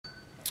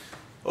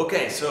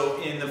Okay,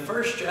 so in the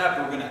first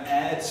chapter, we're going to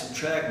add,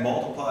 subtract,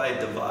 multiply,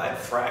 divide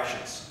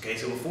fractions. Okay,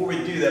 so before we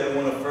do that, we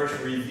want to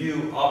first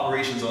review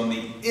operations on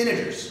the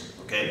integers.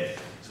 Okay,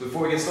 so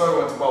before we get started, we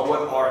want to talk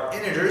about what are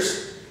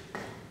integers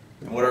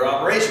and what are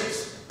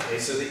operations. Okay,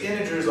 so the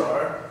integers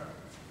are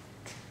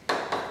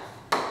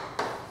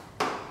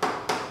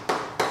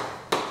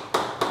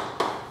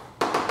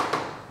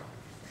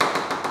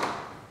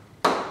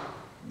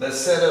the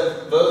set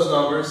of those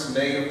numbers,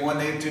 -1,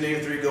 -2,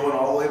 -3, going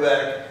all the way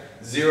back,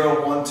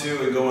 0, 1, 2,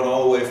 and going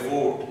all the way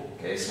forward.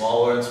 Okay,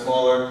 smaller and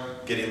smaller,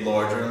 getting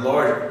larger and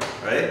larger,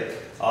 right?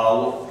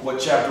 What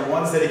chapter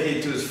 1 is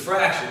dedicated to is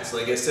fractions.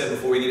 Like I said,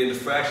 before we get into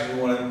fractions, we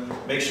want to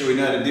make sure we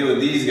know how to deal with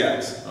these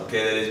guys.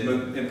 Okay, that is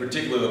in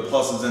particular the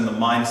pluses and the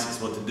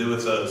minuses, what to do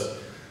with those.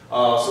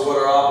 So what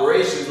are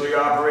operations? Well, your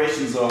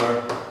operations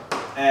are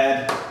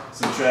add,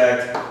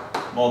 subtract,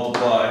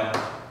 multiply,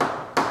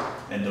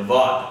 and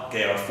divide.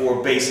 Okay, our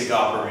four basic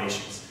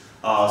operations.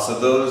 So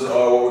those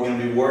are what we're going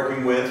to be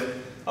working with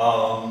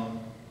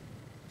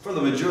for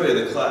the majority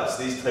of the class.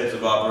 These types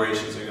of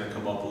operations are going to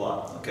come up a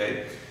lot.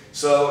 Okay,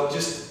 so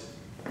just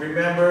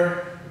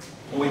remember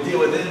when we deal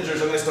with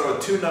integers, I'm going to start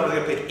with two numbers.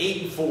 I'm going to pick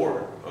 8 and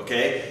 4.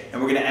 Okay,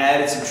 and we're going to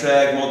add and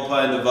subtract,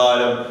 multiply and divide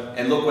them,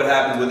 and look what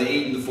happens when the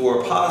 8 and the 4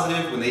 are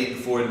positive, when the 8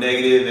 and 4 are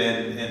negative,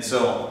 and so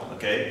on.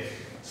 Okay,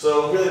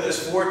 so really there's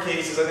 4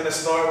 cases. I'm going to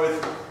start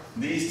with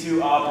these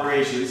two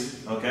operations.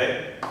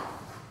 Okay,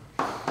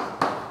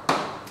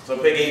 so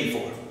pick 8 and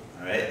 4.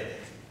 All right,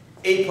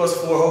 8 plus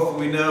 4,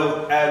 hopefully we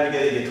know, add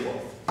together you get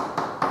 12.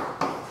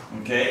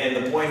 Okay,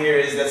 and the point here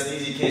is that's an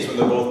easy case when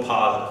they're both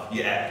positive.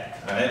 You add.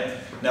 All right,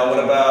 now what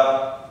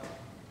about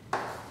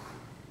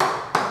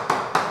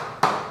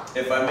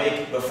if I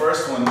make the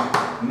first one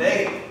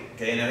negative?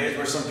 Okay, now here's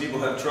where some people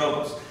have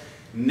troubles.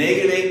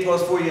 -8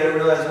 plus 4, you gotta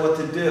realize what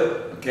to do.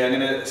 Okay, I'm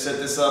gonna set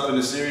this up in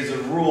a series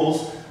of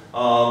rules.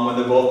 When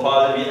they're both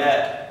positive, you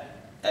add.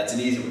 That's an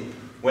easy one.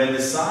 When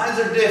the signs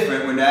are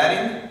different, when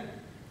adding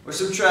or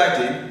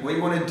subtracting, what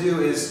you want to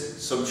do is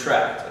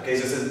subtract. Okay,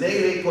 so it says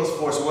 -8 plus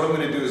 4, so what I'm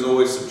going to do is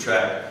always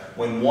subtract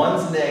when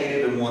one's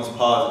negative and one's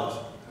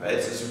positive.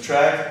 Alright, so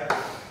subtract,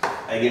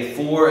 I get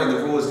 4, and the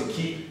rule is to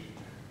keep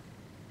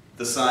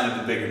the sign of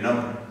the bigger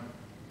number.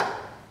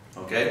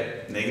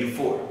 Okay,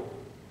 -4.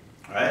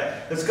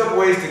 Alright, there's a couple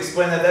ways to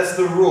explain that. That's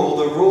the rule.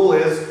 The rule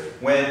is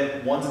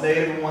when one's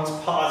negative and one's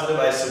positive,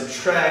 I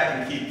subtract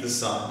and keep the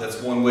sign.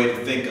 That's one way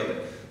to think of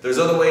it. There's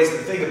other ways to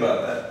think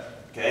about that.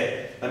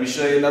 Okay, let me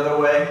show you another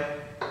way.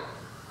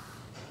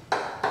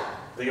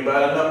 Think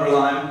about a number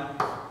line.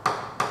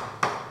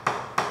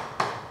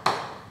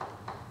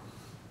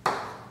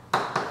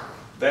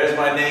 There's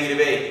my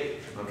 -8.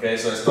 Okay,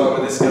 so I start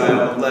with this guy on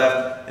the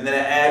left, and then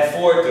I add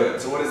 4 to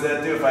it. So what does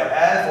that do? If I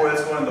add 4,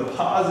 that's going in the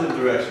positive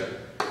direction.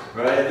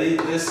 Right?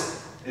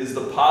 This is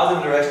the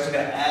positive direction, so I'm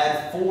going to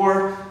add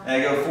 4, and I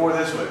go 4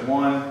 this way.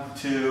 1,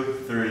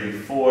 2, 3,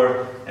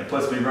 4, and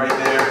puts me right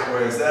there.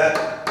 Where is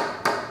that?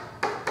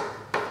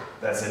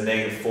 That's a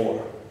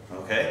 -4.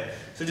 Okay?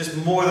 So just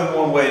more than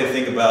one way to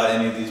think about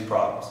any of these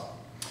problems.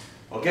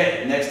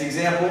 Okay, next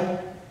example.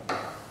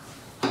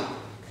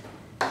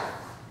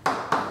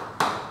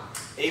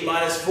 8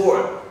 minus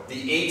 4.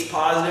 The 8's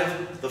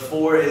positive, the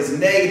 4 is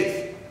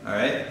negative.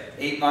 Alright?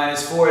 8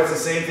 minus 4, it's the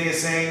same thing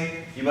as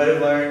saying, you might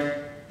have learned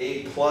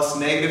 8 plus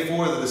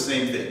 -4, they're the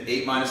same thing.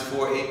 8 minus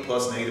 4, 8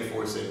 plus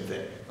 -4, same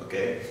thing.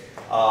 Okay?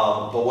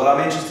 But what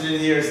I'm interested in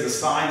here is the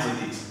signs of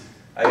these.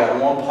 I got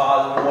one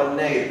positive and one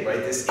negative,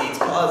 right? This 8's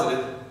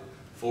positive,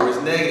 4 is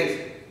negative.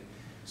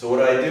 So what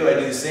do? I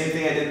do the same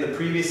thing I did in the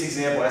previous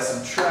example. I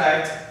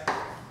subtract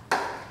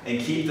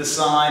and keep the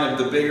sign of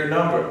the bigger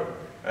number.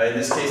 Right? In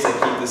this case, I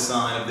keep the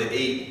sign of the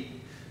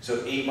 8. So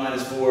 8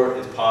 minus 4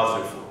 is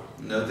positive 4.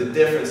 Note the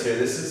difference here.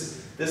 This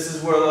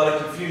is where a lot of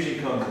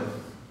confusion comes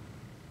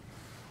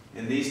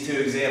in these two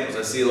examples.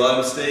 I see a lot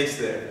of mistakes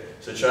there.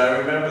 So try to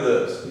remember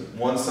those.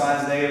 One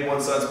sign's negative,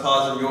 one sign's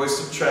positive. You always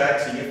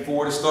subtract, so you get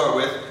 4 to start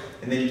with,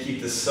 and then you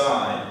keep the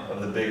sign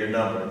of the bigger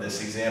number. In this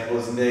example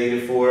is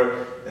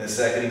 -4, and the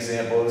second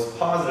example is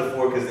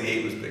 +4 because the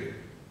 8 was bigger.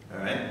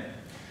 Alright?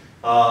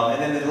 And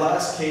then the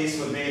last case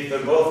would be if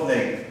they're both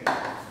negative.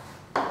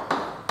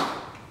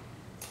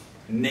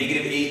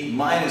 -8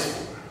 minus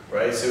 4.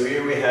 Right? So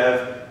here we have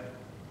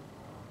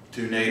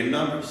two negative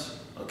numbers.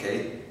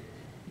 Okay?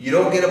 You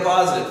don't get a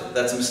positive.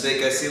 That's a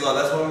mistake I see a lot.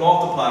 That's when we're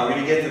multiplying. We're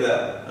going to get to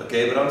that.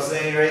 Okay? But I'm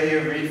saying right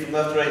here, read from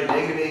left to right,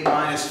 -8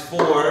 minus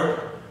 4.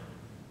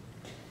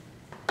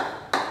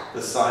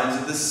 The signs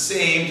are the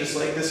same, just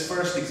like this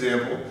first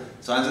example.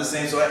 Signs are the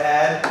same, so I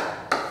add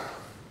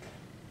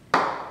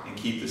and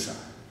keep the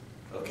sign.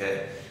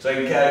 Okay? So I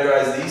can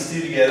categorize these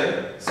two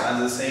together. Signs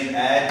are the same,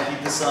 add,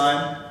 keep the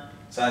sign.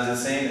 Signs are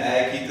the same,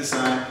 add, keep the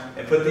sign.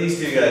 And put these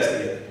two guys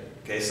together.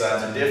 Okay?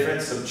 Signs are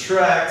different,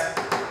 subtract,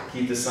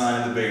 keep the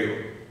sign of the bigger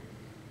one.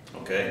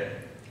 Okay?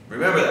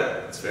 Remember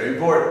that. It's very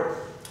important.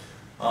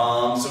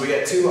 So we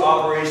got 2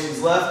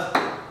 operations left.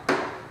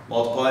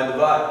 Multiply and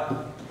divide.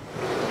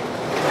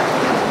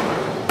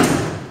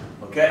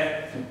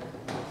 Okay?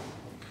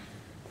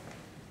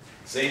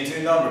 Same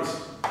 2 numbers.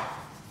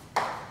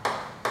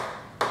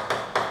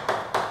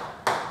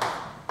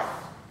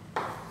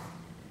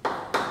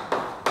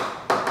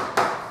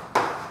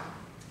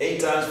 8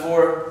 times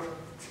 4,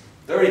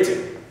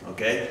 32.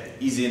 Okay,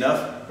 easy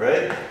enough,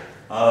 right?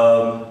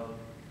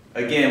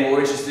 Again, what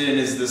we're interested in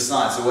is the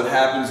sign. So what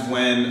happens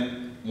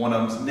when one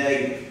of them's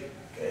negative?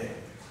 Okay,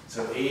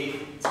 so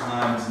 8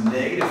 times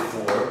negative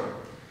 4.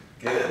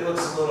 Okay, that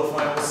looks a little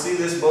funny. We'll see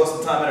this most of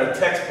the time in our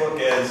textbook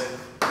as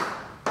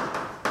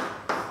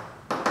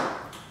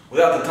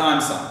without the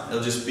time sign.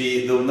 It'll just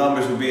be, the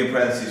numbers will be in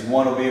parentheses.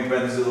 1 will be in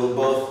parentheses, they'll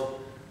both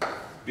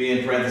be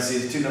in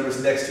parentheses. 2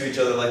 numbers next to each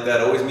other like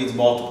that always means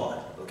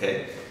multiply,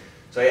 okay?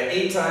 So I get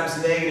 8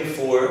 times negative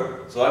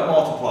 4, so I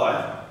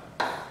multiply.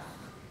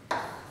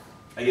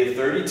 I get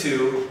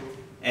 32,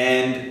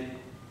 and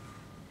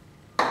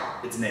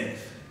it's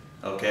negative,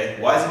 okay?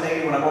 Why is it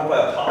negative? When I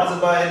multiply a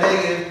positive by a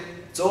negative,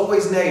 it's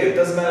always negative. It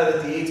doesn't matter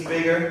that the 8's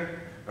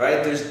bigger,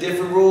 right? There's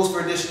different rules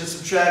for addition and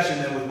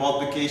subtraction than with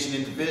multiplication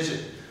and division,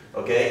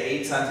 okay?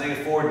 8 times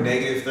negative 4,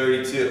 negative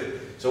 32.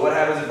 So what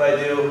happens if I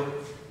do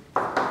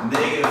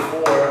negative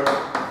 4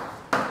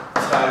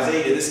 times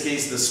 8? In this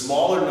case, the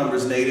smaller number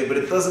is negative, but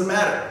it doesn't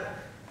matter.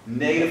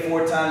 Negative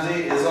 4 times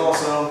 8 is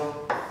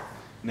also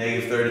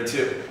negative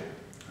 32.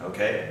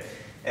 Okay?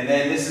 And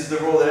then this is the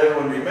rule that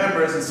everyone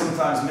remembers and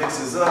sometimes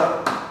mixes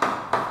up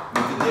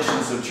with addition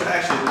and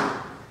subtraction.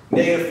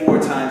 Negative 4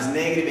 times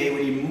negative 8,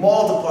 when you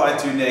multiply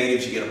two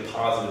negatives, you get a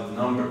positive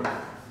number.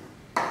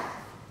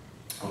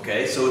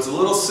 Okay? So it's a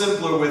little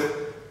simpler with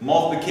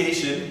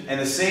multiplication, and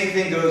the same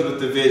thing goes with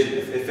division.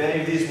 If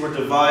any of these were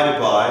divided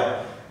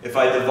by, if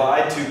I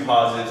divide two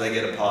positives, I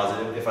get a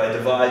positive. If I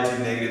divide two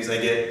negatives, I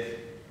get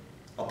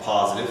a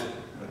positive.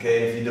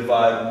 Okay? If you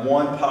divide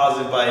one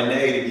positive by a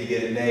negative, you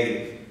get a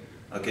negative.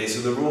 Okay,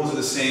 so the rules are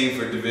the same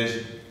for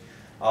division.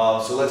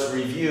 So let's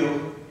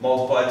review.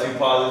 Multiply two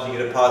positives, you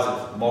get a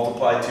positive.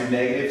 Multiply two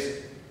negatives,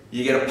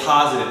 you get a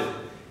positive.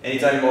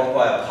 Anytime you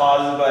multiply a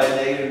positive by a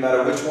negative, no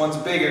matter which one's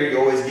bigger, you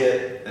always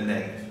get a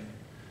negative.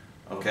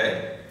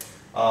 Okay?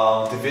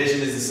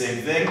 Division is the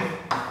same thing.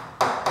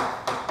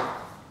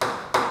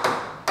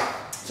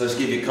 So let's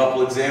give you a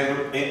couple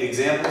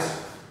examples.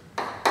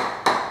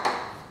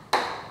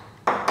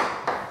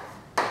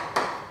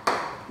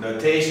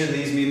 Notation,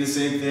 these mean the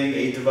same thing.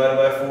 8 divided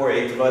by 4,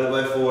 8 divided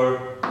by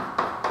 4.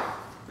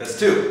 That's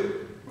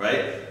 2,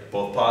 right?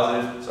 Both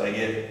positive, so I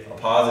get a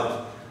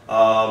positive.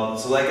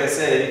 So like I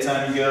said,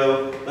 anytime you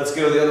go, let's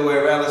go the other way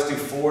around. Let's do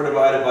 4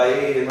 divided by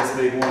 8, and let's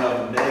make one of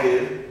them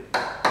negative.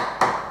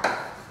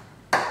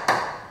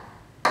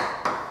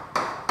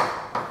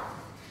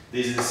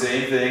 These are the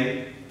same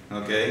thing.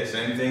 Okay,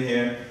 same thing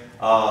here.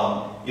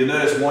 You'll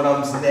notice one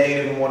of them's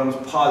negative and one of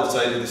them's positive,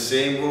 so I do the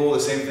same rule, the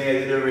same thing I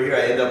did over here.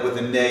 I end up with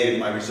a negative.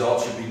 My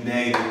result should be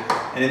negative.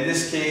 And in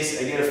this case,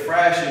 I get a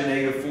fraction,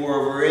 negative 4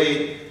 over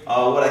 8.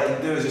 What I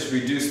can do is just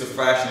reduce the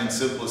fraction in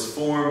simplest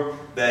form.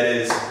 That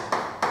is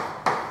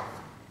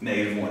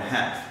negative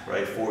 1/2,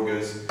 right? 4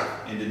 goes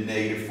into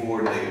negative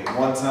 4, negative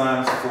 1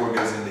 times. 4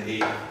 goes into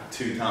 8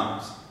 2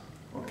 times.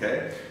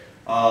 Okay?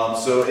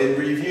 So in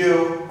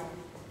review,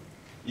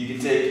 you can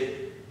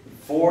take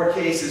 4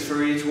 cases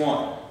for each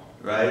one.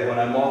 Right? When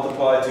I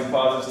multiply two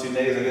positives, two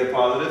negatives, I get a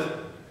positive.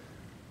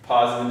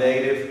 Positive,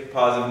 negative,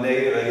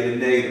 I get a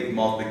negative.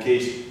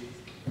 Multiplication.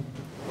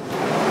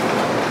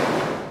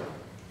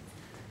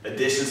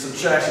 Addition,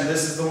 subtraction,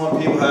 this is the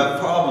one people have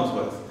problems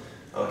with.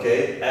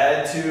 Okay?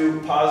 Add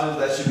two positives,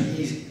 that should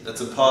be easy.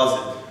 That's a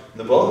positive.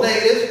 They're both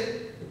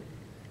negative.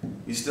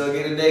 You still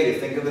get a negative.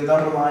 Think of the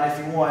number line if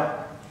you want.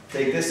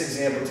 Take this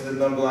example to the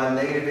number line,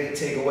 negative 8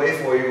 take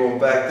away 4, you're going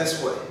back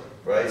this way.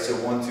 Right? So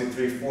 1, 2,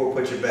 3, 4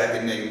 puts you back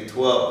at negative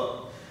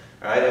 12.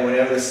 Alright, and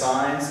whenever the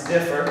signs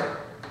differ,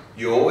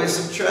 you always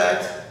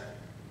subtract,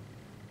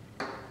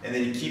 and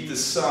then you keep the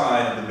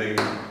sign of the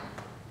bigger number.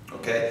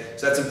 Okay?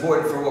 So that's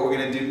important for what we're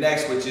going to do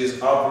next, which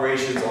is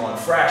operations on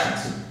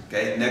fractions.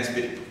 Okay? Next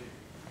video.